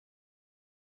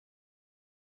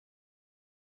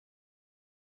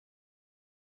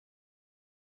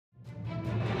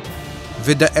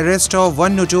With the arrest of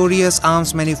one notorious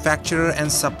arms manufacturer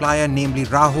and supplier, namely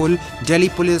Rahul, Delhi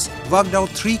police worked out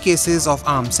 3 cases of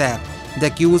arms act. The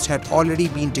accused had already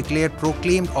been declared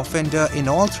proclaimed offender in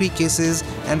all 3 cases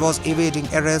and was evading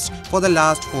arrest for the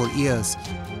last 4 years.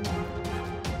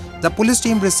 The police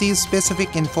team received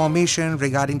specific information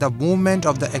regarding the movement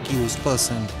of the accused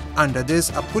person. Under this,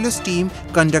 a police team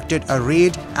conducted a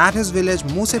raid at his village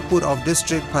Musepur of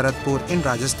Distt, Bharatpur in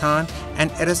Rajasthan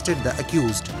and arrested the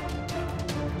accused.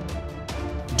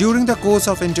 During the course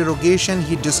of interrogation,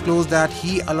 he disclosed that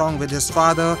he, along with his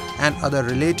father and other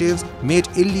relatives, made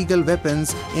illegal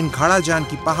weapons in Ghadajaan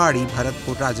ki Pahadi,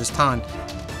 Bharatpur, Rajasthan.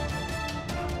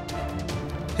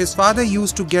 His father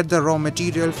used to get the raw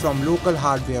material from local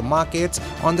hardware markets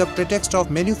on the pretext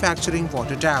of manufacturing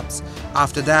water taps.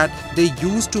 After that, they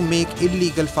used to make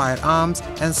illegal firearms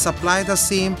and supply the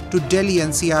same to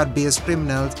Delhi-NCR based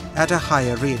criminals at a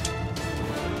higher rate.